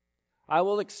I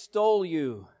will extol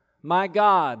you, my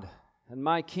God and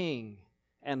my King,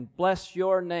 and bless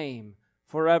your name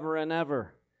forever and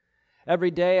ever. Every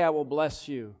day I will bless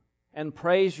you and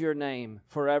praise your name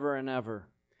forever and ever.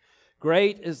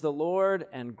 Great is the Lord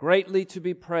and greatly to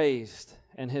be praised,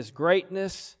 and his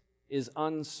greatness is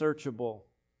unsearchable.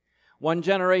 One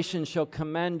generation shall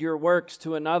commend your works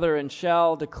to another and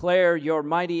shall declare your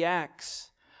mighty acts.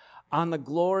 On the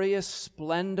glorious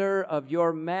splendor of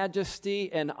your majesty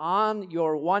and on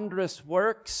your wondrous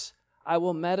works I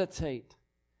will meditate.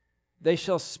 They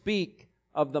shall speak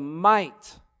of the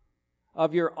might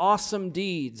of your awesome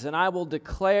deeds, and I will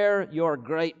declare your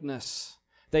greatness.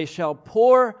 They shall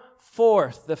pour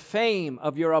forth the fame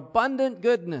of your abundant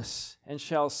goodness and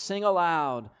shall sing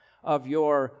aloud of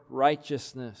your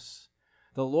righteousness.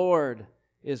 The Lord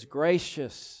is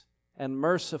gracious and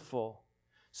merciful,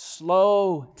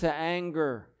 slow to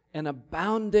anger, and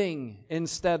abounding in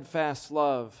steadfast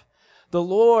love. The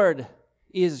Lord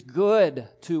is good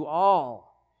to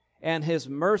all, and his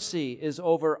mercy is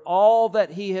over all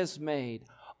that he has made.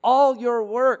 All your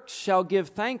works shall give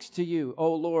thanks to you,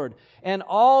 O Lord, and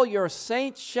all your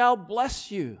saints shall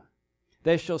bless you.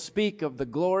 They shall speak of the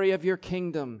glory of your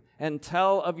kingdom and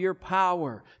tell of your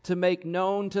power to make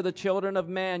known to the children of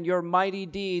man your mighty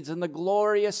deeds and the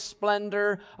glorious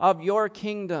splendor of your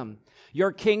kingdom.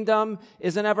 Your kingdom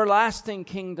is an everlasting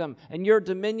kingdom, and your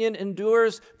dominion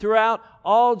endures throughout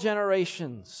all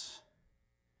generations.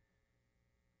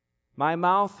 My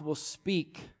mouth will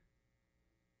speak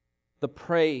the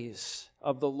praise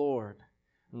of the Lord.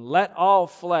 Let all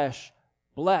flesh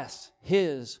bless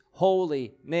his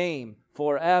holy name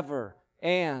forever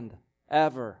and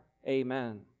ever.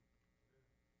 Amen.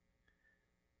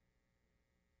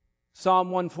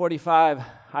 Psalm 145.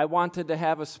 I wanted to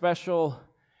have a special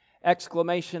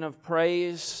exclamation of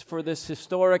praise for this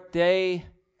historic day.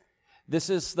 This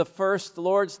is the first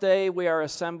Lord's Day we are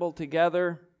assembled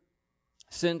together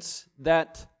since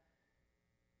that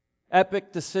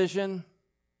epic decision.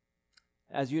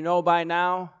 As you know by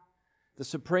now, the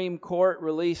Supreme Court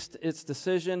released its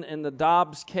decision in the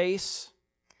Dobbs case,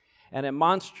 and a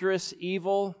monstrous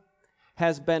evil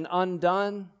has been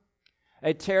undone.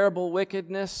 A terrible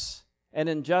wickedness and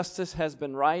injustice has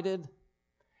been righted.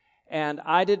 And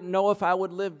I didn't know if I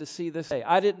would live to see this day.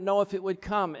 I didn't know if it would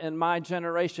come in my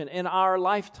generation, in our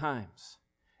lifetimes.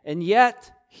 And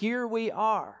yet, here we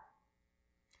are.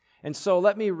 And so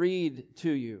let me read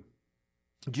to you.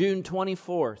 June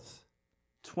 24th,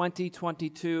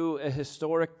 2022, a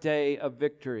historic day of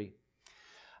victory.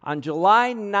 On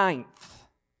July 9th,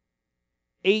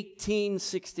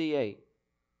 1868,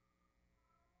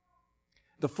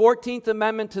 the 14th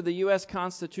Amendment to the U.S.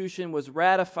 Constitution was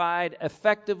ratified,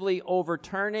 effectively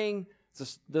overturning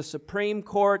the Supreme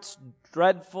Court's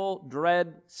dreadful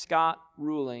Dred Scott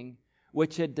ruling,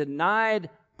 which had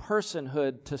denied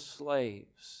personhood to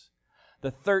slaves.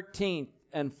 The 13th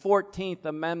and 14th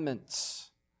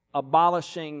Amendments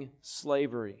abolishing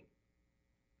slavery.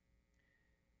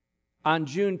 On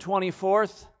June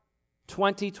 24th,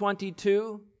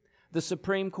 2022, the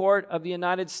Supreme Court of the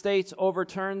United States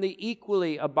overturned the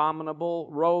equally abominable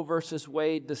Roe v.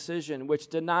 Wade decision, which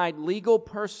denied legal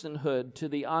personhood to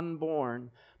the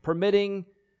unborn, permitting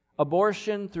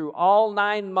abortion through all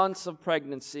 9 months of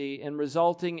pregnancy and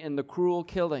resulting in the cruel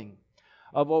killing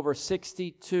of over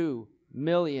 62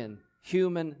 million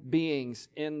human beings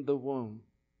in the womb.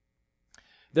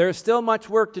 There is still much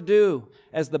work to do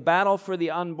as the battle for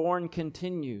the unborn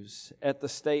continues at the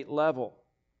state level.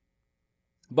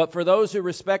 But for those who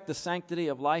respect the sanctity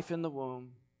of life in the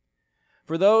womb,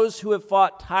 for those who have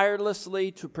fought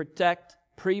tirelessly to protect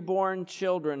preborn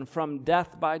children from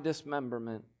death by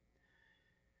dismemberment,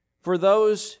 for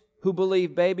those who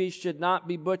believe babies should not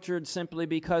be butchered simply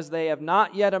because they have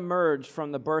not yet emerged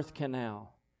from the birth canal,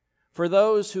 for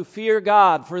those who fear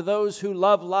God, for those who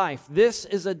love life, this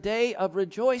is a day of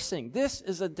rejoicing. This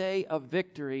is a day of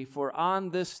victory, for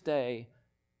on this day,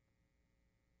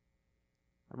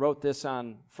 I wrote this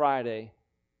on Friday,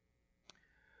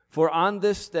 for on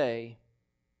this day,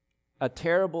 a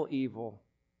terrible evil,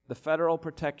 the federal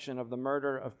protection of the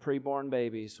murder of preborn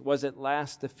babies, was at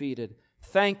last defeated.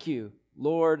 Thank you,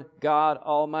 Lord God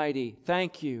Almighty.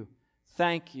 Thank you,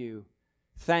 thank you,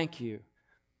 thank you.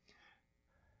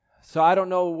 So I don't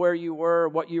know where you were,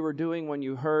 what you were doing when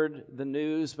you heard the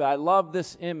news, but I love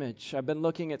this image. I've been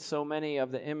looking at so many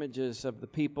of the images of the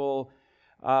people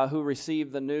who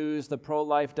received the news, the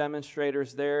pro-life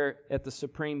demonstrators there at the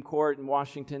Supreme Court in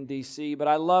Washington, D.C. But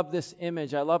I love this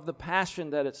image. I love the passion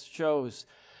that it shows,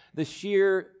 the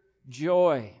sheer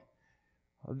joy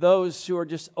those who are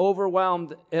just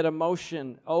overwhelmed at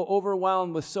emotion,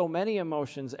 overwhelmed with so many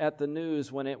emotions at the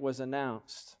news when it was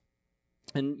announced.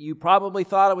 And you probably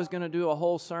thought I was going to do a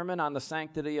whole sermon on the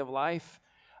sanctity of life.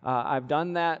 I've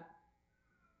done that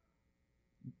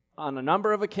on a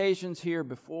number of occasions here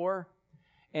before.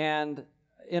 And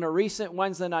in a recent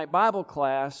Wednesday night Bible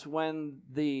class, when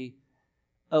the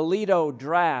Alito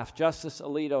draft, Justice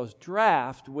Alito's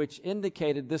draft, which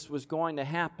indicated this was going to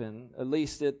happen, at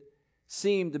least it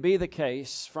seemed to be the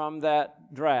case from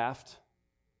that draft.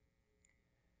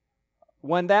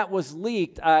 When that was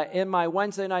leaked, in my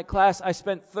Wednesday night class, I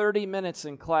spent 30 minutes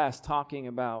in class talking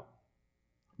about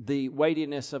the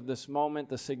weightiness of this moment,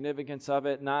 the significance of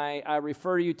it, and I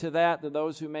refer you to that, to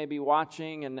those who may be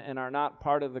watching and are not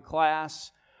part of the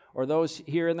class, or those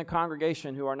here in the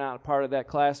congregation who are not part of that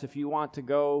class. If you want to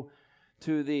go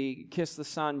to the Kiss the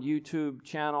Sun YouTube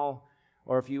channel,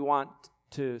 or if you want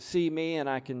to see me and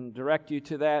I can direct you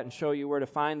to that and show you where to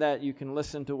find that, you can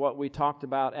listen to what we talked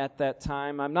about at that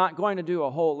time. I'm not going to do a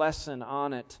whole lesson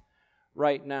on it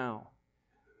right now.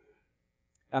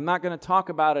 I'm not going to talk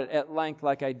about it at length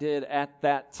like I did at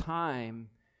that time.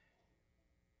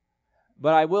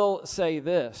 But I will say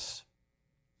this.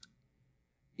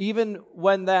 Even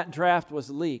when that draft was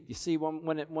leaked, you see,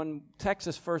 when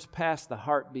Texas first passed the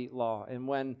heartbeat law, and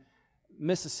when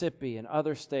Mississippi and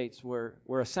other states were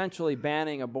essentially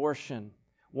banning abortion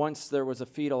once there was a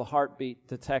fetal heartbeat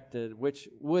detected, which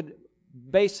would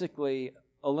basically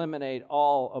eliminate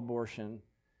all abortion.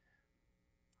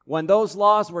 When those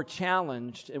laws were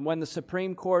challenged and when the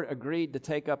Supreme Court agreed to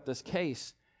take up this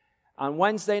case, on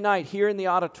Wednesday night here in the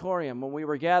auditorium when we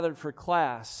were gathered for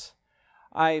class,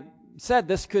 I said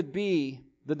this could be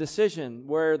the decision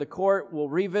where the court will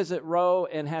revisit Roe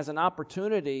and has an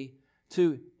opportunity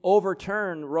to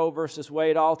overturn Roe versus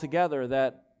Wade altogether,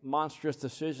 that monstrous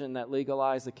decision that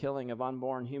legalized the killing of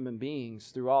unborn human beings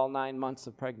through all 9 months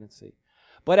of pregnancy.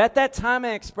 But at that time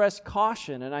I expressed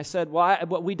caution, and I said, "Why?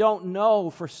 But we don't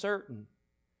know for certain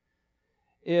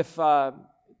if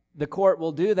the court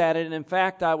will do that." And in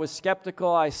fact, I was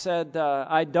skeptical. I said,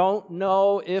 I don't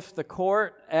know if the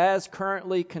court, as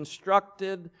currently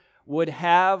constructed, would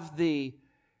have the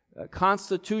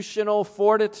constitutional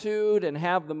fortitude and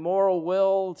have the moral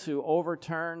will to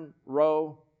overturn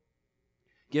Roe,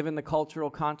 given the cultural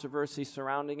controversy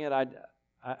surrounding it.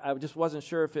 I just wasn't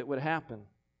sure if it would happen.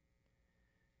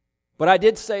 But I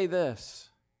did say this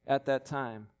at that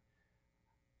time.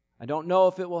 I don't know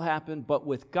if it will happen, but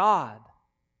with God,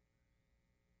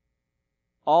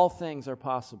 all things are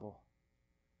possible.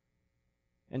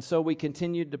 And so we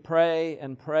continued to pray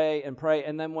and pray and pray.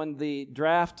 And then when the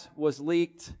draft was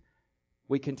leaked,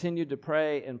 we continued to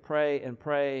pray and pray and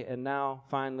pray. And now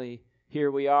finally here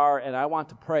we are. And I want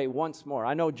to pray once more.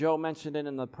 I know Joe mentioned it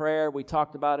in the prayer. We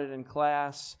talked about it in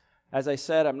class. As I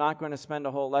said, I'm not going to spend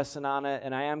a whole lesson on it,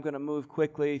 and I am going to move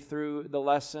quickly through the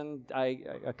lesson. I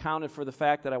accounted for the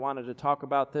fact that I wanted to talk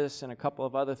about this and a couple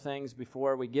of other things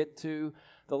before we get to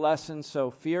the lesson, so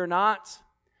fear not.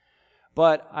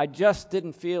 But I just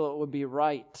didn't feel it would be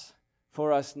right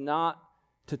for us not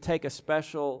to take a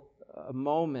special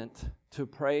moment to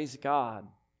praise God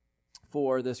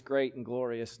for this great and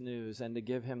glorious news and to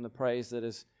give Him the praise that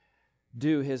is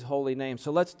due His holy name.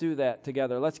 So let's do that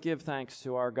together. Let's give thanks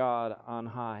to our God on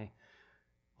high.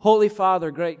 Holy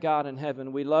Father, great God in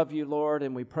heaven, we love you, Lord,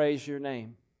 and we praise your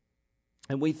name.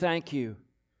 And we thank you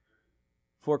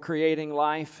for creating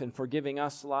life and for giving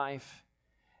us life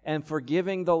and for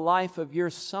giving the life of your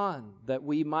Son that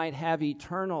we might have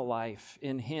eternal life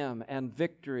in Him and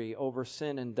victory over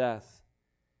sin and death.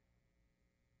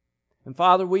 And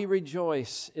Father, we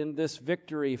rejoice in this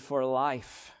victory for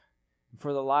life,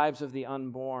 for the lives of the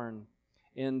unborn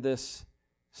in this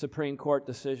Supreme Court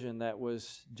decision that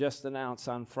was just announced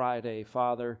on Friday,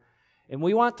 Father. And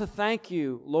we want to thank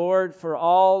you, Lord, for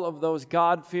all of those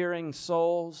God-fearing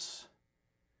souls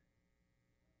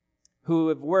who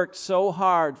have worked so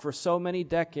hard for so many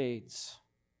decades,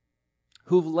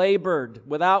 who've labored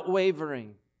without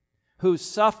wavering, who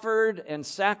suffered and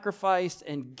sacrificed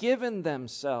and given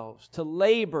themselves to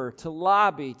labor, to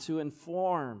lobby, to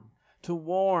inform, to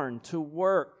warn, to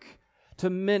work,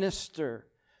 to minister,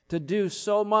 to do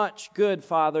so much good,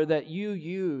 Father, that you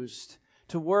used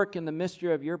to work in the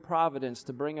mystery of your providence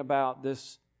to bring about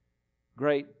this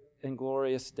great and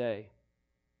glorious day.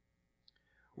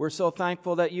 We're so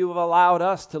thankful that you have allowed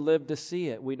us to live to see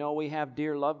it. We know we have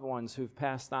dear loved ones who've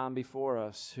passed on before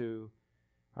us who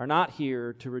are not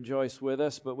here to rejoice with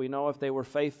us, but we know if they were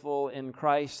faithful in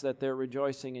Christ that they're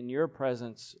rejoicing in your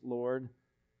presence, Lord.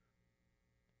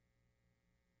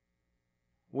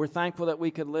 We're thankful that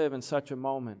we could live in such a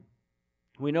moment.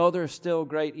 We know there's still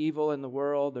great evil in the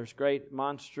world. There's great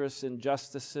monstrous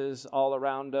injustices all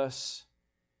around us.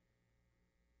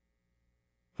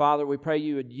 Father, we pray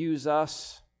you would use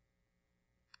us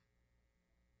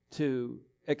to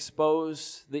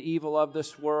expose the evil of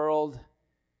this world,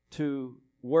 to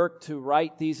work to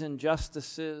right these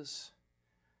injustices,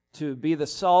 to be the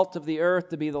salt of the earth,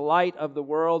 to be the light of the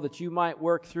world, that you might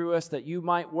work through us, that you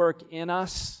might work in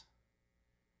us,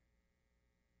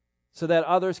 so that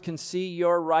others can see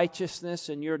your righteousness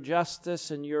and your justice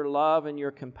and your love and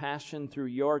your compassion through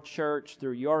your church,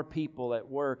 through your people at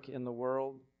work in the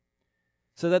world,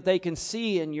 so that they can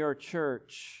see in your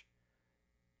church,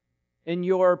 in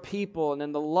your people, and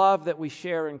in the love that we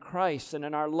share in Christ and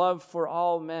in our love for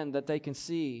all men, that they can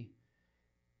see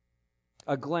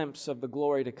a glimpse of the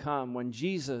glory to come when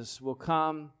Jesus will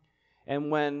come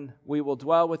and when we will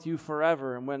dwell with you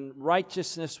forever and when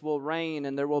righteousness will reign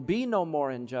and there will be no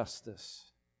more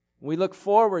injustice. We look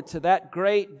forward to that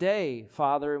great day,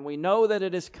 Father, and we know that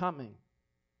it is coming.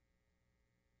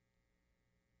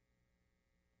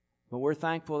 But we're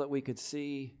thankful that we could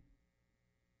see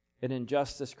an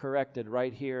injustice corrected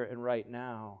right here and right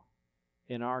now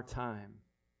in our time.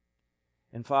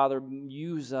 And Father,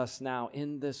 use us now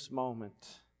in this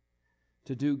moment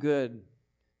to do good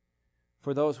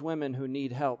for those women who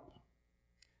need help,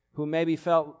 who maybe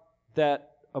felt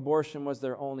that abortion was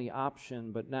their only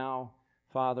option, but now,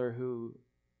 Father, who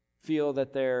feel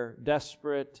that they're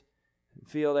desperate,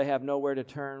 feel they have nowhere to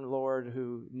turn, Lord,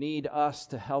 who need us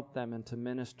to help them and to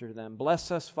minister to them. Bless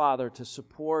us, Father, to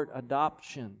support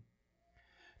adoption,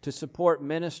 to support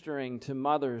ministering to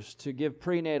mothers, to give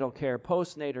prenatal care,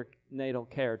 postnatal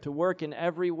care, to work in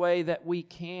every way that we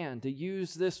can, to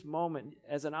use this moment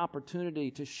as an opportunity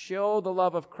to show the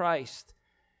love of Christ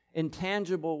in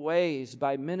tangible ways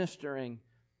by ministering,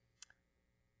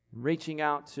 reaching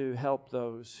out to help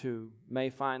those who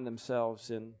may find themselves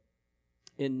in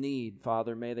need,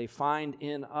 Father. May they find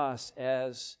in us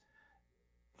as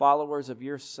followers of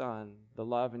your Son the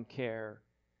love and care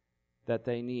that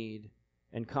they need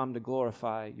and come to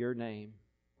glorify your name.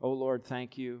 Oh Lord,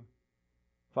 thank you.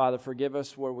 Father, forgive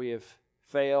us where we have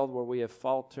failed, where we have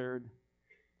faltered,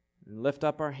 and lift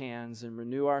up our hands and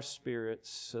renew our spirits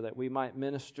so that we might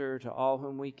minister to all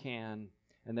whom we can,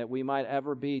 and that we might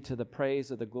ever be to the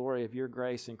praise of the glory of your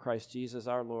grace in Christ Jesus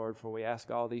our Lord. For we ask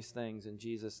all these things in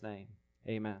Jesus' name.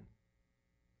 Amen.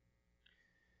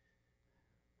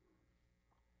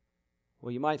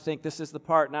 Well, you might think this is the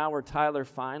part now where Tyler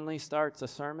finally starts a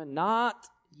sermon. Not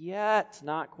yet.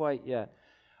 Not quite yet.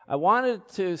 I wanted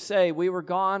to say we were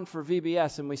gone for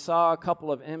VBS and we saw a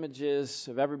couple of images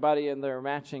of everybody in their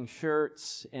matching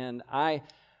shirts, and I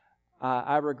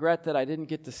regret that I didn't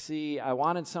get to see. I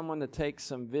wanted someone to take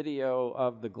some video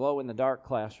of the glow-in-the-dark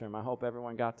classroom. I hope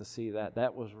everyone got to see that.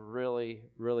 That was really,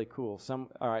 really cool.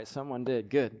 All right, someone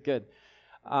did. Good.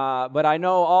 But I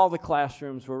know all the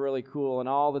classrooms were really cool, and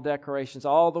all the decorations,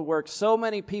 all the work. So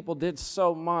many people did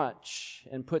so much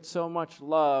and put so much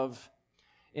love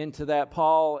into that.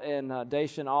 Paul and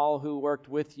Dacian, all who worked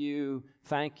with you,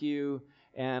 thank you.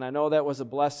 And I know that was a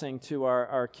blessing to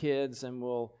our kids and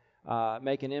will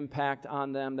make an impact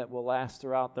on them that will last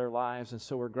throughout their lives. And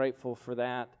so we're grateful for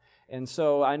that. And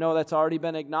so I know that's already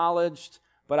been acknowledged,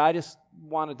 but I just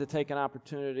wanted to take an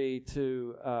opportunity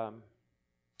to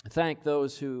thank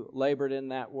those who labored in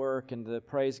that work and to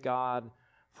praise God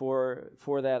for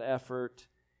that effort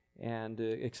and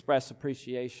express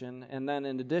appreciation. And then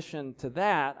in addition to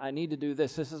that, I need to do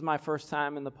this. This is my first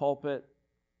time in the pulpit.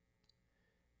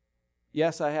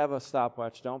 Yes, I have a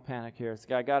stopwatch. Don't panic here.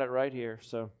 I got it right here.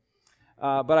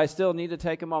 But I still need to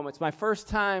take a moment. It's my first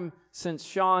time since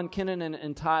Sean Kinnan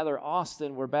and Tyler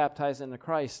Austin were baptized into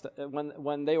Christ.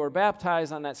 When they were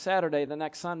baptized on that Saturday, the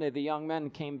next Sunday, the young men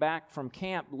came back from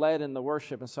camp led in the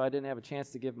worship, and so I didn't have a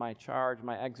chance to give my charge,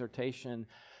 my exhortation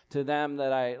to them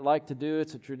that I like to do.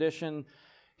 It's a tradition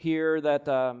here that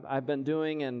I've been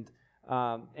doing, and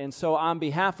so on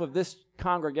behalf of this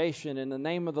congregation, in the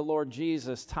name of the Lord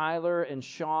Jesus, Tyler and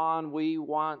Sean, we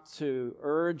want to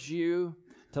urge you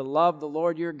to love the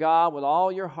Lord your God with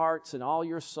all your hearts and all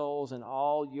your souls and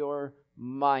all your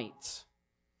might,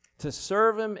 to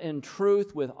serve Him in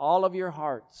truth with all of your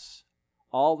hearts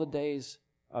all the days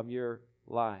of your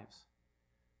lives.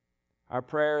 Our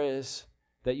prayer is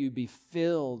that you be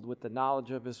filled with the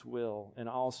knowledge of His will and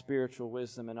all spiritual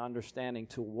wisdom and understanding,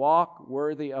 to walk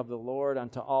worthy of the Lord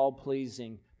unto all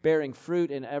pleasing, bearing fruit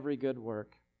in every good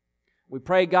work. We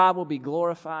pray God will be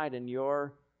glorified in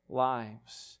your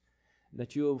lives,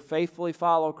 that you will faithfully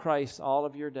follow Christ all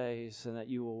of your days, and that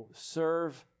you will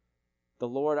serve the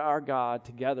Lord our God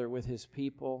together with His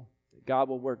people. God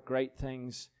will work great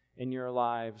things in your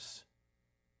lives,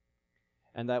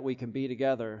 and that we can be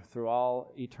together through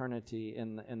all eternity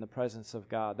in the presence of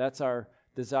God. That's our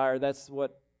desire. That's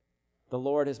what the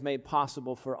Lord has made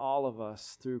possible for all of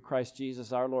us through Christ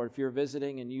Jesus our Lord. If you're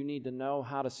visiting and you need to know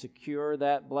how to secure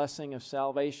that blessing of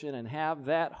salvation and have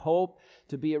that hope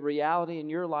to be a reality in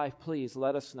your life, please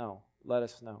let us know. Let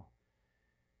us know.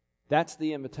 That's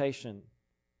the invitation.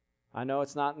 I know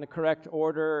it's not in the correct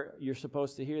order. You're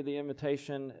supposed to hear the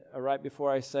invitation right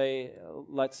before I say,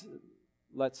 let's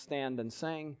stand and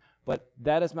sing. But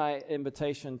that is my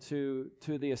invitation to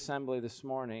the assembly this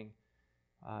morning.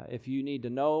 If you need to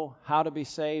know how to be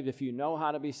saved, if you know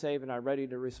how to be saved and are ready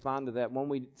to respond to that, when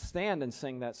we stand and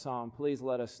sing that song, please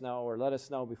let us know, or let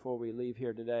us know before we leave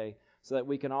here today, so that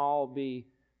we can all be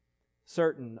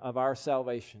certain of our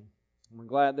salvation. And we're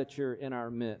glad that you're in our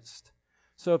midst.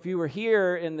 So if you were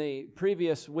here in the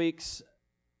previous weeks,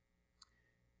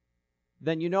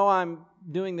 then you know I'm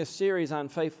doing this series on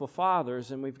faithful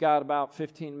fathers, and we've got about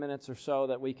 15 minutes or so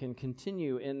that we can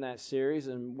continue in that series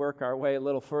and work our way a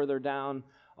little further down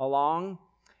along.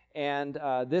 And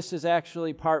this is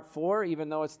actually part 4, even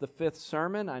though it's the 5th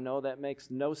sermon. I know that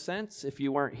makes no sense if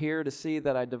you weren't here to see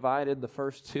that I divided the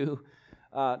first two,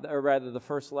 or rather the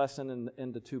first lesson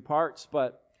into 2 parts.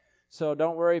 But so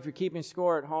don't worry if you're keeping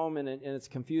score at home and it's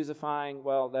confusifying.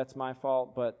 Well, that's my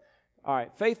fault, but all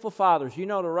right, faithful fathers, you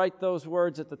know to write those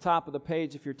words at the top of the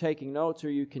page if you're taking notes,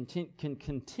 or you can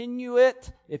continue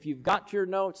it if you've got your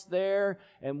notes there,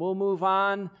 and we'll move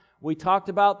on. We talked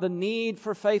about the need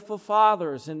for faithful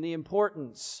fathers and the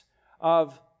importance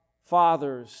of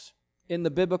fathers in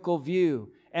the biblical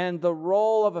view and the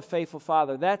role of a faithful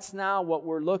father. That's now what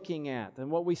we're looking at. And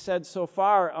what we said so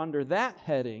far under that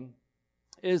heading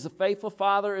is a faithful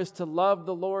father is to love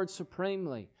the Lord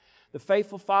supremely. The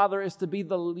faithful father is to be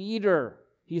the leader.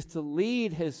 He is to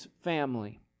lead his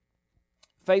family.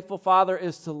 Faithful father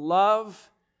is to love,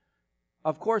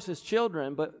 of course, his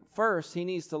children, but first he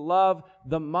needs to love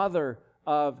the mother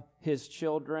of his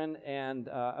children. And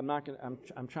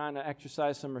I'm trying to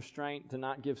exercise some restraint to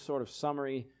not give sort of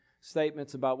summary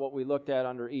statements about what we looked at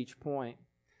under each point.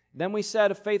 Then we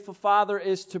said a faithful father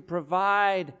is to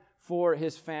provide for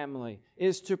his family,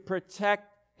 is to protect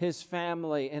his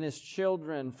family and his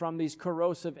children from these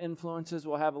corrosive influences.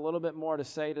 We'll have a little bit more to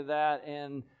say to that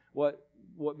in what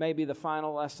may be the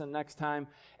final lesson next time.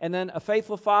 And then a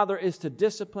faithful father is to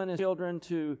discipline his children,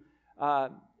 to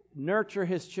nurture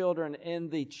his children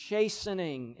in the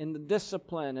chastening, in the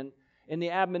discipline, and in the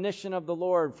admonition of the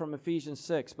Lord from Ephesians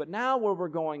 6. But now where we're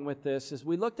going with this is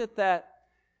we looked at that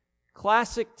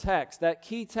classic text, that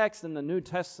key text in the New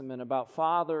Testament about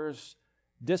fathers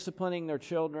disciplining their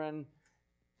children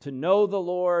to know the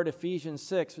Lord, Ephesians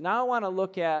 6. Now I want to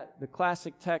look at the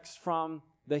classic text from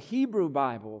the Hebrew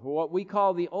Bible, or what we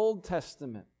call the Old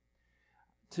Testament,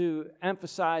 to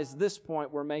emphasize this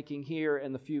point we're making here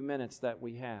in the few minutes that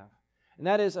we have. And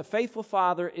that is, a faithful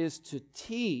father is to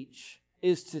teach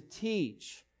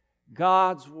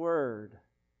God's Word.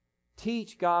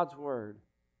 Teach God's Word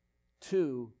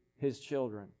to his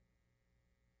children.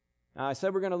 Now, I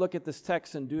said we're going to look at this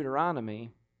text in Deuteronomy,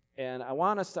 and I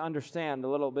want us to understand a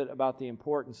little bit about the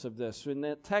importance of this. In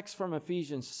the text from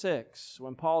Ephesians 6,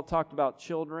 when Paul talked about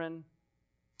children,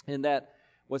 in that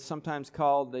what's sometimes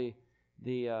called the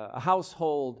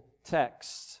household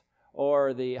text,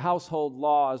 or the household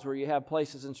laws, where you have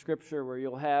places in Scripture where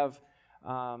you'll have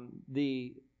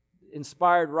the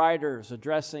inspired writers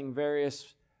addressing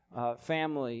various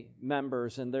family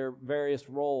members and their various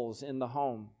roles in the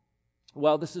home.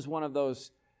 Well, this is one of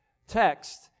those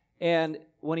texts. And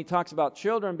when he talks about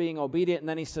children being obedient, and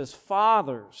then he says,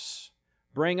 fathers,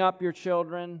 bring up your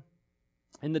children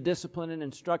in the discipline and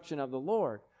instruction of the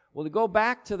Lord. Well, to go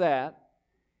back to that,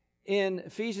 in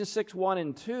Ephesians 6, 1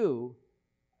 and 2,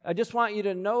 I just want you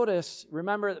to notice,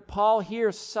 remember that Paul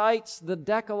here cites the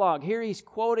Decalogue. Here he's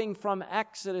quoting from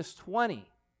Exodus 20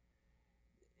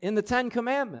 in the 10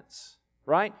 Commandments,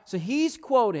 right? So he's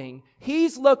quoting,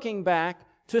 he's looking back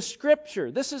to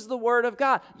Scripture. This is the Word of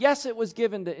God. Yes, it was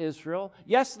given to Israel.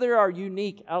 Yes, there are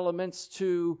unique elements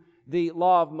to the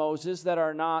law of Moses that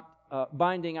are not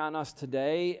binding on us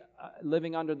today,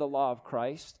 living under the law of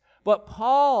Christ. But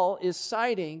Paul is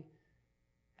citing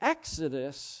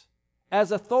Exodus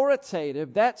as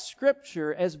authoritative, that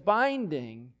Scripture as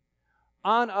binding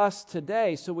on us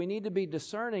today. So we need to be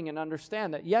discerning and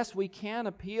understand that, yes, we can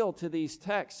appeal to these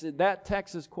texts. That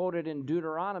text is quoted in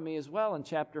Deuteronomy as well in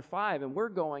chapter 5, and we're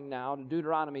going now to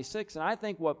Deuteronomy 6. And I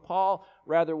think what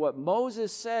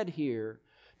Moses said here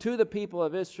to the people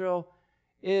of Israel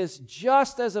is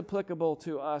just as applicable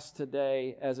to us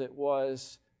today as it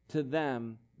was to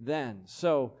them then.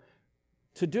 So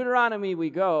to Deuteronomy we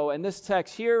go, and this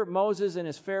text here, Moses in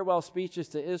his farewell speeches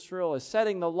to Israel is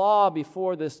setting the law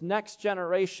before this next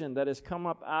generation that has come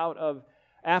up out of,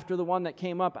 after the one that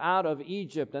came up out of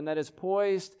Egypt, and that is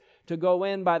poised to go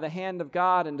in by the hand of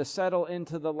God and to settle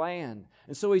into the land.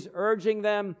 And so he's urging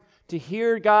them to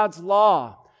hear God's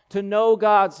law, to know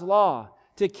God's law,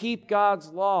 to keep God's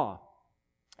law,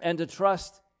 and to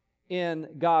trust in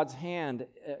God's hand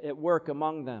at work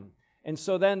among them. And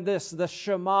so then the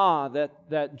Shema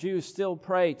that Jews still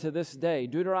pray to this day.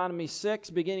 Deuteronomy 6,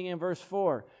 beginning in verse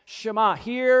 4. Shema,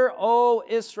 hear, O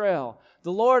Israel,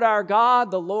 the Lord our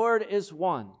God, the Lord is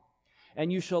one.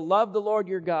 And you shall love the Lord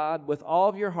your God with all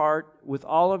of your heart, with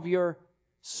all of your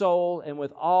soul, and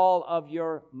with all of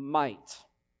your might.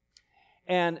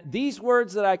 And these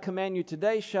words that I command you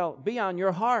today shall be on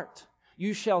your heart.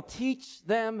 You shall teach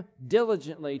them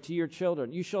diligently to your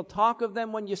children. You shall talk of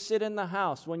them when you sit in the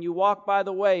house, when you walk by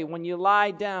the way, when you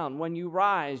lie down, when you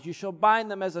rise. You shall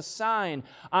bind them as a sign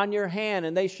on your hand,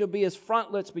 and they shall be as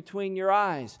frontlets between your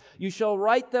eyes. You shall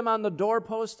write them on the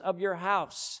doorpost of your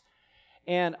house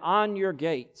and on your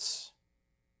gates.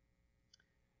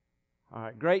 All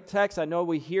right, great text. I know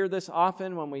we hear this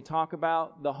often when we talk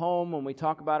about the home, when we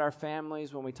talk about our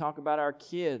families, when we talk about our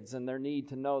kids and their need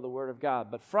to know the Word of God.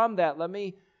 But from that, let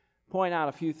me point out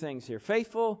a few things here.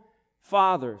 Faithful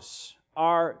fathers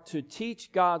are to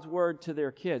teach God's Word to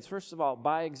their kids. First of all,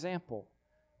 by example.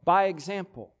 By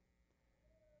example.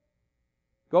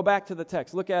 Go back to the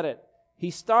text. Look at it.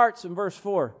 He starts in verse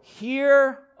 4.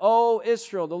 Hear, O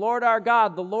Israel, the Lord our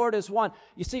God, the Lord is one.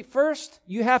 You see, first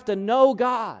you have to know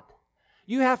God.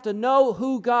 You have to know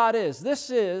who God is. This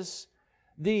is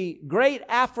the great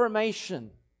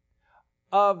affirmation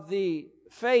of the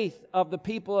faith of the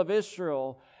people of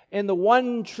Israel in the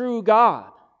one true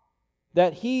God,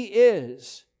 that He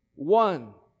is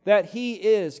one, that He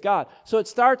is God. So it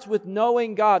starts with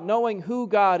knowing God, knowing who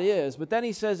God is. But then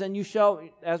He says, and you shall,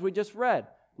 as we just read,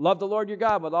 love the Lord your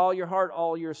God with all your heart,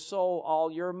 all your soul,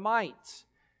 all your might.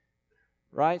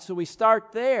 Right? So we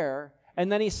start there. And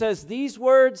then he says, these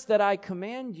words that I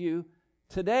command you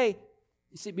today,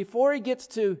 you see, before he gets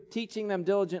to teaching them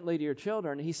diligently to your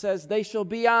children, he says, they shall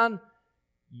be on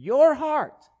your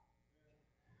heart.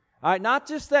 All right, not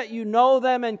just that you know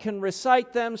them and can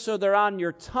recite them so they're on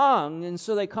your tongue and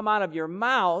so they come out of your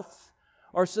mouth,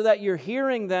 or so that you're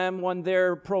hearing them when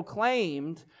they're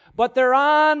proclaimed, but they're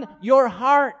on your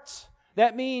heart.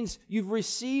 That means you've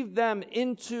received them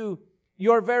into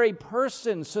your very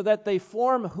person so that they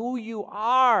form who you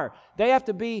are. They have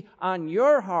to be on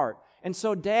your heart. And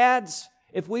so dads,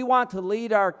 if we want to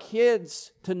lead our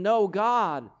kids to know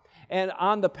God and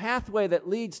on the pathway that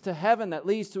leads to heaven, that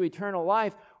leads to eternal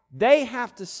life, they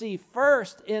have to see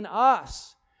first in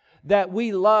us that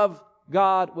we love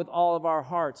God with all of our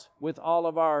hearts, with all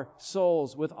of our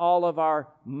souls, with all of our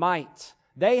might.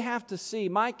 They have to see,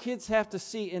 my kids have to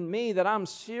see in me that I'm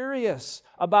serious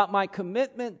about my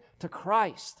commitment to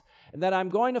Christ, and that I'm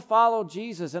going to follow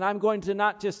Jesus, and I'm going to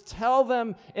not just tell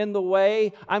them in the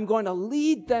way, I'm going to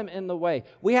lead them in the way.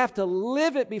 We have to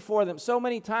live it before them. So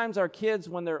many times our kids,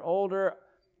 when they're older,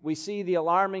 we see the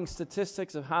alarming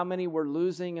statistics of how many we're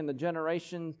losing in the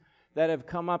generation that have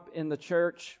come up in the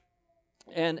church.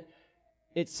 And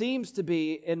it seems to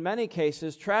be, in many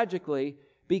cases, tragically,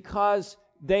 because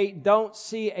they don't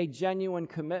see a genuine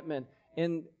commitment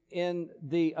in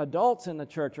the adults in the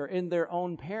church or in their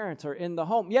own parents or in the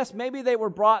home. Yes, maybe they were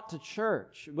brought to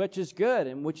church, which is good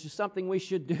and which is something we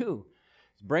should do.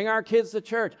 Bring our kids to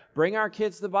church. Bring our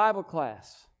kids to Bible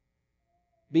class.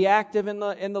 Be active in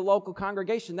the local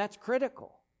congregation. That's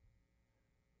critical.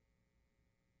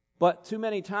 But too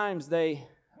many times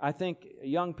I think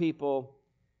young people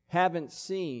haven't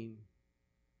seen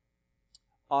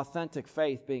authentic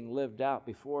faith being lived out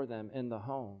before them in the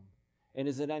home. And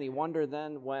is it any wonder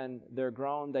then when they're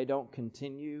grown, they don't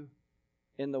continue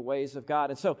in the ways of God?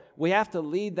 And so we have to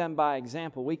lead them by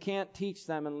example. We can't teach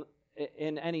them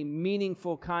in any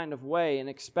meaningful kind of way and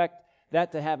expect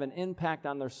that to have an impact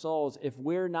on their souls if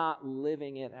we're not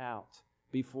living it out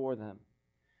before them.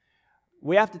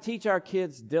 We have to teach our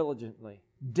kids diligently.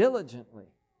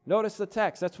 Diligently. Notice the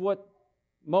text. That's what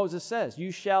Moses says.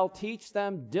 You shall teach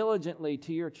them diligently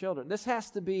to your children. This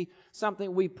has to be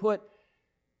something we put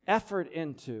effort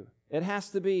into. It has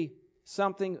to be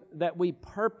something that we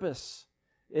purpose.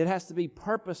 It has to be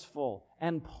purposeful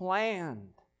and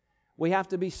planned. We have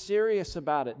to be serious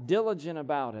about it, diligent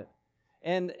about it.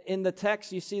 And in the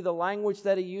text, you see the language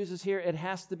that he uses here. It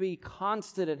has to be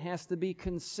constant. It has to be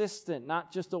consistent,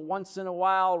 not just a once in a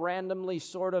while, randomly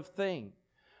sort of thing.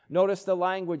 Notice the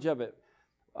language of it.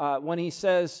 When he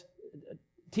says,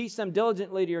 teach them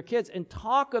diligently to your kids, and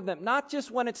talk of them, not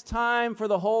just when it's time for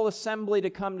the whole assembly to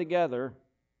come together,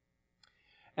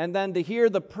 and then to hear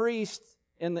the priest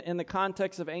in the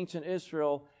context of ancient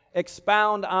Israel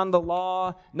expound on the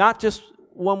law, not just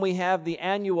when we have the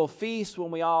annual feast,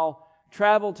 when we all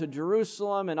travel to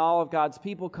Jerusalem and all of God's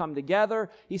people come together.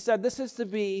 He said this is to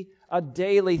be a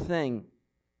daily thing.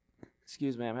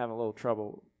 Excuse me, I'm having a little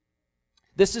trouble.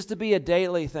 This is to be a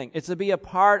daily thing. It's to be a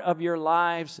part of your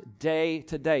lives day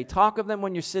to day. Talk of them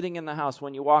when you're sitting in the house,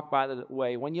 when you walk by the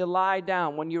way, when you lie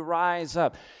down, when you rise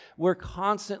up. We're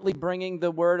constantly bringing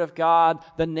the Word of God,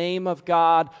 the name of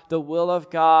God, the will of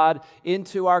God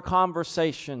into our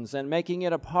conversations and making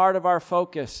it a part of our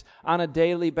focus on a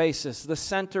daily basis, the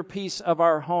centerpiece of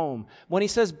our home. When he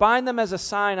says, bind them as a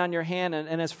sign on your hand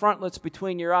and as frontlets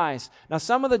between your eyes. Now,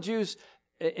 some of the Jews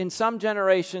in some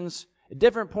generations, at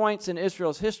different points in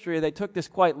Israel's history, they took this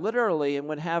quite literally and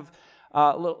would have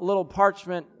little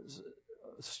parchment,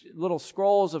 little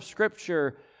scrolls of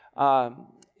Scripture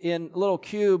in little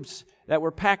cubes that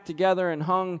were packed together and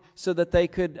hung so that they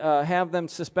could have them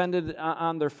suspended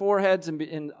on their foreheads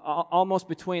and almost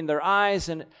between their eyes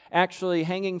and actually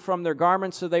hanging from their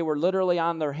garments so they were literally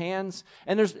on their hands.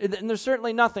 And there's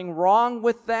certainly nothing wrong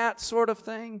with that sort of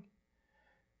thing.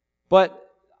 But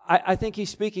I think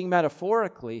he's speaking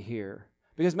metaphorically here,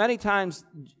 because many times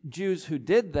Jews who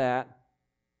did that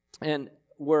and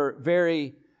were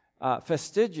very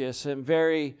fastidious and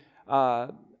very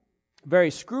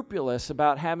scrupulous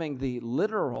about having the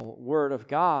literal Word of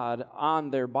God on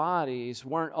their bodies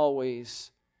weren't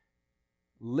always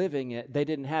living it. They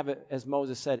didn't have it, as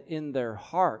Moses said, in their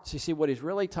hearts. You see, what he's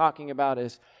really talking about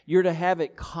is you're to have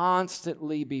it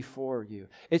constantly before you.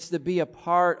 It's to be a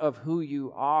part of who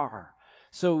you are.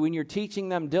 So when you're teaching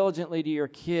them diligently to your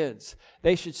kids,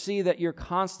 they should see that you're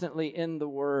constantly in the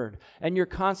Word and you're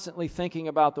constantly thinking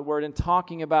about the Word and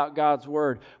talking about God's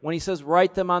Word. When he says,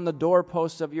 write them on the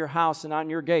doorposts of your house and on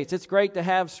your gates, it's great to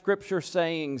have Scripture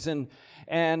sayings and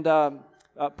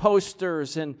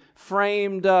posters and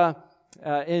framed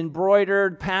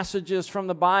embroidered passages from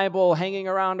the Bible hanging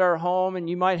around our home, and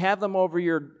you might have them over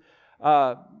your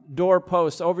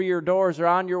doorposts, over your doors or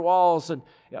on your walls. And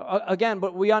again,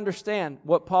 but we understand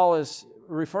what Paul is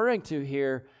referring to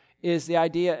here is the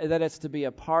idea that it's to be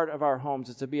a part of our homes.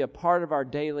 It's to be a part of our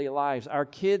daily lives. Our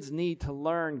kids need to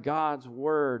learn God's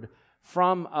Word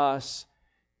from us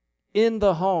in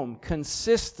the home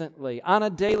consistently on a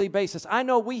daily basis. I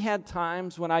know we had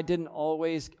times when I didn't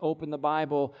always open the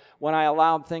Bible, when I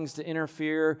allowed things to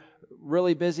interfere,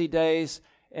 really busy days,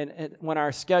 and when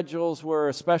our schedules were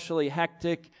especially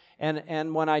hectic,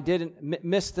 and when I didn't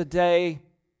miss the day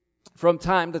from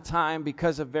time to time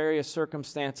because of various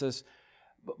circumstances.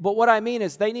 But what I mean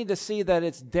is they need to see that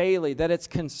it's daily, that it's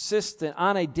consistent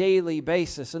on a daily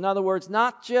basis. In other words,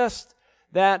 not just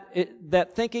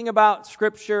that thinking about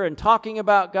Scripture and talking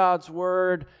about God's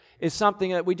Word is something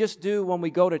that we just do when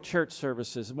we go to church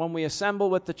services. When we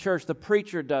assemble with the church, the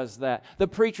preacher does that. The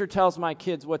preacher tells my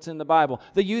kids what's in the Bible.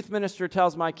 The youth minister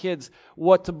tells my kids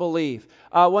what to believe.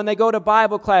 When they go to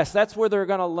Bible class, that's where they're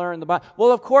going to learn the Bible.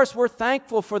 Well, of course, we're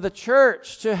thankful for the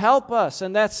church to help us,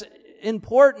 and that's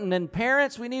important. And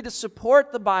parents, we need to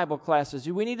support the Bible classes.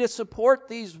 We need to support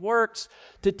these works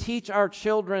to teach our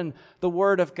children the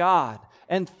Word of God.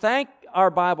 And thank our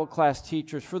Bible class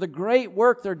teachers for the great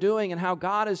work they're doing and how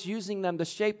God is using them to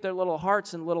shape their little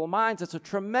hearts and little minds. It's a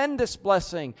tremendous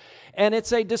blessing. And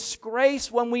it's a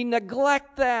disgrace when we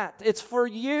neglect that. It's for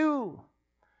you.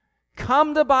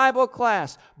 Come to Bible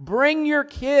class. Bring your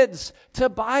kids to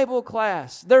Bible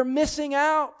class. They're missing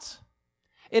out.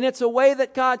 And it's a way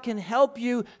that God can help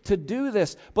you to do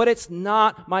this. But it's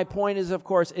not, my point is, of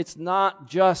course, it's not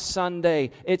just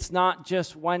Sunday. It's not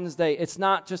just Wednesday. It's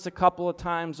not just a couple of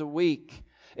times a week.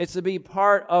 It's to be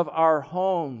part of our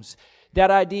homes. That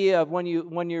idea of when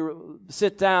you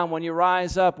sit down, when you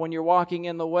rise up, when you're walking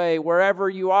in the way, wherever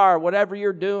you are, whatever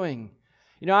you're doing.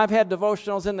 You know, I've had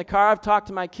devotionals in the car. I've talked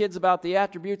to my kids about the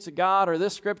attributes of God or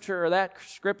this Scripture or that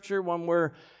Scripture when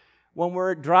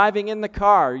we're driving in the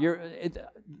car.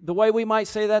 The way we might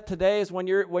say that today is when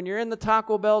you're in the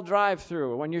Taco Bell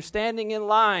drive-thru, when you're standing in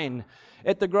line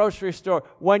at the grocery store,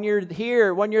 when you're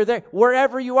here, when you're there,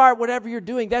 wherever you are, whatever you're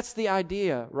doing, that's the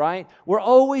idea, right? We're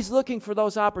always looking for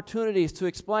those opportunities to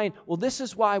explain, well, this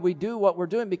is why we do what we're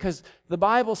doing, because the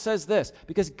Bible says this,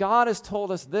 because God has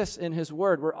told us this in His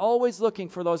Word. We're always looking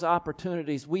for those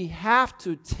opportunities. We have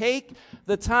to take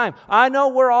the time. I know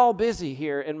we're all busy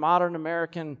here in our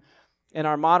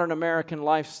modern American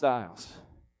lifestyles.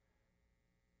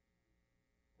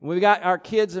 We got our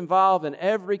kids involved in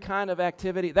every kind of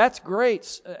activity. That's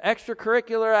great.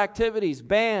 Extracurricular activities,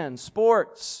 bands,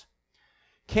 sports,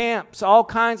 camps, all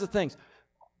kinds of things.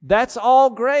 That's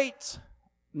all great.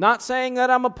 Not saying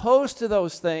that I'm opposed to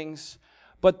those things,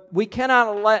 but we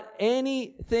cannot let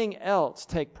anything else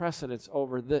take precedence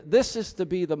over this. This is to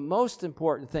be the most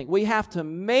important thing. We have to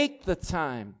make the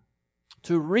time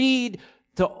to read,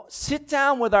 to sit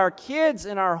down with our kids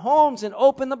in our homes and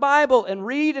open the Bible and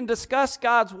read and discuss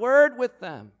God's Word with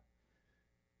them.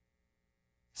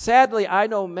 Sadly, I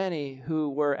know many who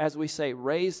were, as we say,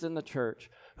 raised in the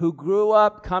church, who grew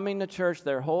up coming to church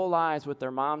their whole lives with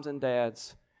their moms and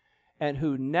dads, and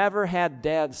who never had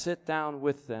dad sit down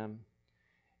with them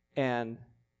and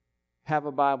have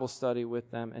a Bible study with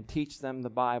them and teach them the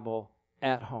Bible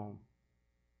at home.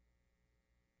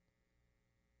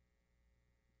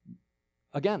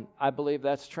 Again, I believe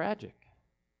that's tragic.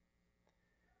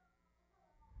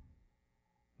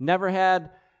 Never had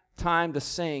time to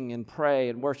sing and pray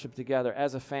and worship together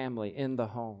as a family in the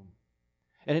home.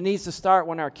 And it needs to start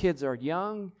when our kids are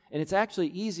young, and it's actually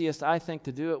easiest, I think,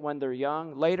 to do it when they're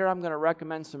young. Later, I'm going to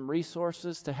recommend some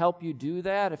resources to help you do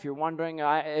that. If you're wondering,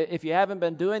 if you haven't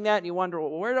been doing that and you wonder, well,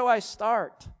 where do I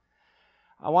start?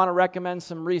 I want to recommend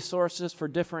some resources for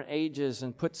different ages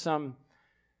and put some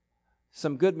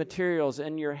good materials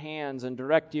in your hands and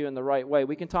direct you in the right way.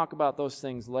 We can talk about those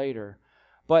things later.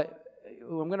 But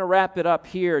I'm going to wrap it up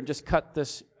here and just cut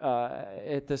this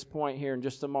at this point here in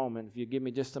just a moment, if you give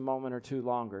me just a moment or two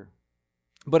longer.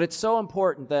 But it's so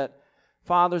important that,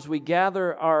 fathers, we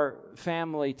gather our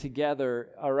family together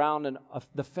around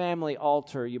the family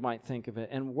altar, you might think of it,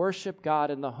 and worship God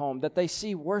in the home. That they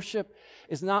see worship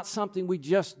is not something we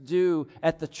just do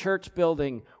at the church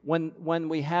building when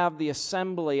we have the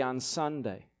assembly on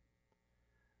Sunday.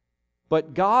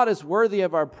 But God is worthy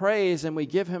of our praise, and we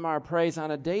give Him our praise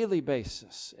on a daily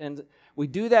basis. And we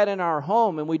do that in our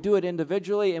home, and we do it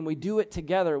individually, and we do it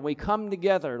together. We come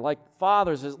together like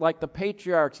fathers, like the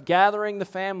patriarchs, gathering the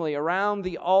family around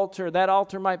the altar. That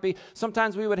altar might be,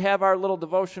 sometimes we would have our little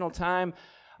devotional time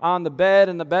on the bed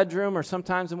in the bedroom, or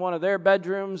sometimes in one of their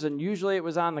bedrooms, and usually it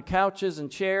was on the couches and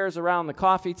chairs around the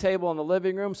coffee table in the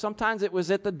living room. Sometimes it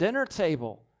was at the dinner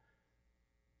table,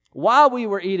 while we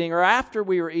were eating or after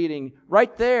we were eating,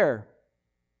 right there,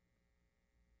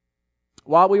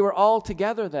 while we were all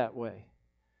together that way.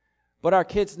 But our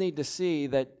kids need to see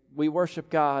that we worship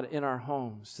God in our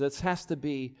homes. This has to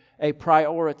be a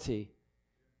priority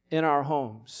in our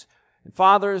homes. And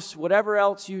fathers, whatever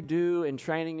else you do in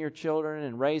training your children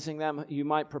and raising them, you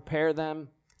might prepare them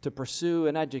to pursue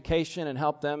an education and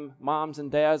help them, moms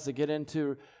and dads, to get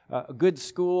into good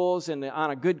schools and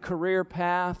on a good career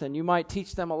path, and you might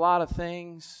teach them a lot of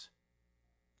things.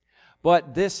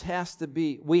 But this has to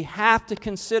be, we have to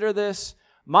consider this,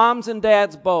 moms and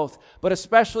dads both, but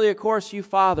especially, of course, you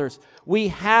fathers, we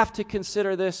have to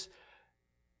consider this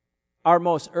our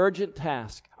most urgent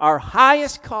task, our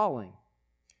highest calling.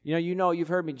 You know, you've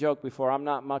heard me joke before, I'm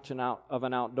not much of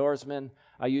an outdoorsman.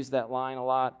 I use that line a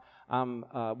lot. I'm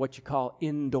what you call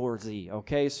indoorsy,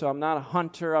 okay? So I'm not a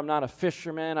hunter, I'm not a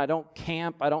fisherman, I don't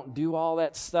camp, I don't do all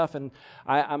that stuff, and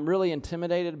I'm really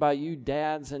intimidated by you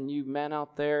dads and you men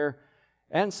out there,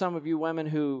 and some of you women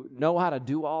who know how to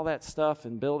do all that stuff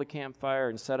and build a campfire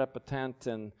and set up a tent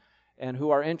and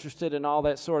who are interested in all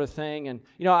that sort of thing. And,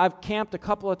 I've camped a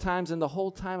couple of times, and the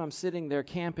whole time I'm sitting there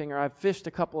camping, or I've fished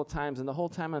a couple of times, and the whole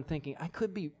time I'm thinking, I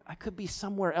could be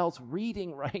somewhere else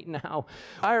reading right now.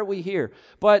 Why are we here?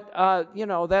 But,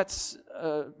 that's,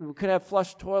 we could have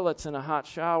flush toilets and a hot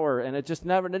shower, and it just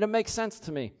never, it makes sense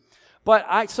to me. But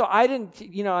I didn't,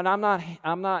 and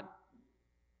I'm not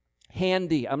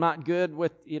handy. I'm not good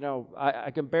with,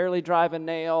 I can barely drive a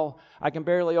nail. I can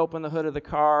barely open the hood of the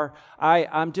car.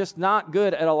 I'm just not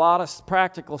good at a lot of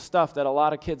practical stuff that a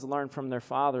lot of kids learn from their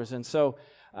fathers. And so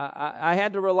I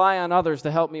had to rely on others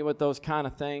to help me with those kind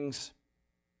of things.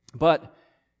 But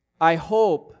I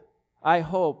hope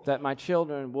that my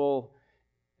children will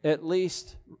at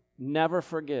least never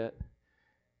forget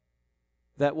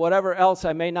that whatever else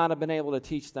I may not have been able to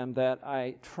teach them, that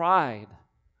I tried.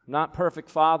 I'm not perfect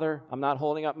father. I'm not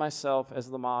holding up myself as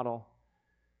the model.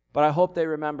 But I hope they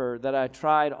remember that I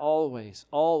tried always,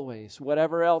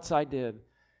 whatever else I did,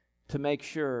 to make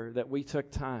sure that we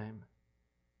took time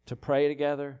to pray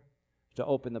together, to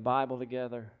open the Bible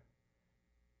together,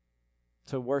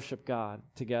 to worship God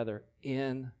together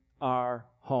in our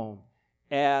home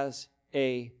as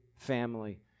a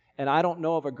family. And I don't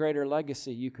know of a greater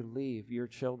legacy you could leave your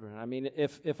children. I mean,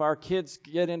 if our kids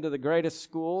get into the greatest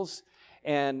schools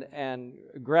and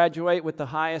graduate with the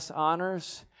highest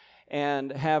honors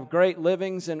and have great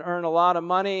livings and earn a lot of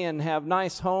money and have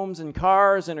nice homes and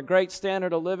cars and a great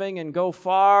standard of living and go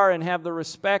far and have the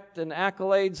respect and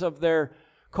accolades of their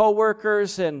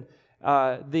co-workers and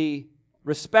the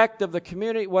respect of the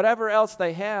community, whatever else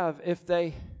they have, if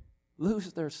they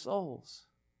lose their souls,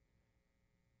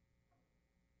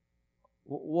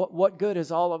 what good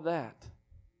is all of that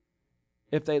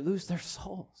if they lose their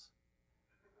souls?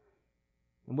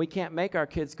 And we can't make our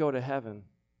kids go to heaven,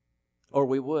 or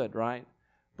we would, right?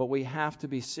 But we have to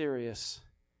be serious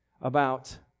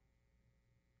about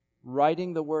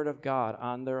writing the Word of God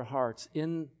on their hearts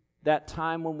in that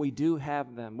time when we do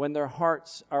have them, when their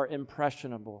hearts are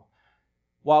impressionable,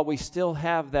 while we still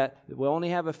have that, we'll only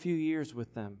have a few years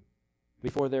with them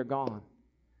before they're gone.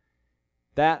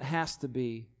 That has to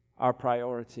be our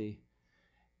priority.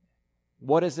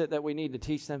 What is it that we need to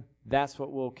teach them? That's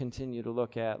what we'll continue to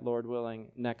look at, Lord willing,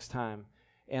 next time.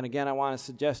 And again, I want to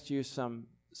suggest to you some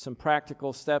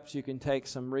practical steps you can take,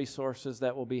 some resources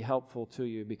that will be helpful to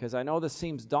you, because I know this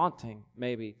seems daunting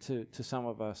maybe to some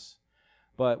of us,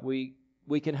 but we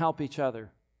can help each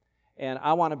other. And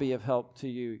I want to be of help to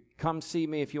you. Come see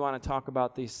me if you want to talk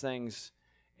about these things,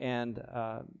 and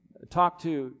talk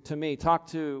to me, talk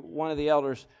to one of the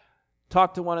elders,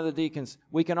 talk to one of the deacons.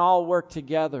 We can all work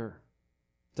together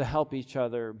to help each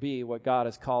other be what God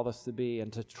has called us to be,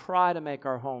 and to try to make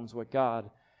our homes what God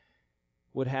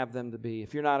would have them to be.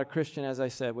 If you're not a Christian, as I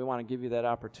said, we want to give you that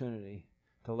opportunity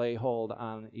to lay hold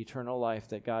on eternal life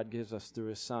that God gives us through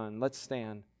His Son. Let's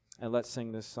stand and let's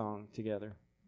sing this song together.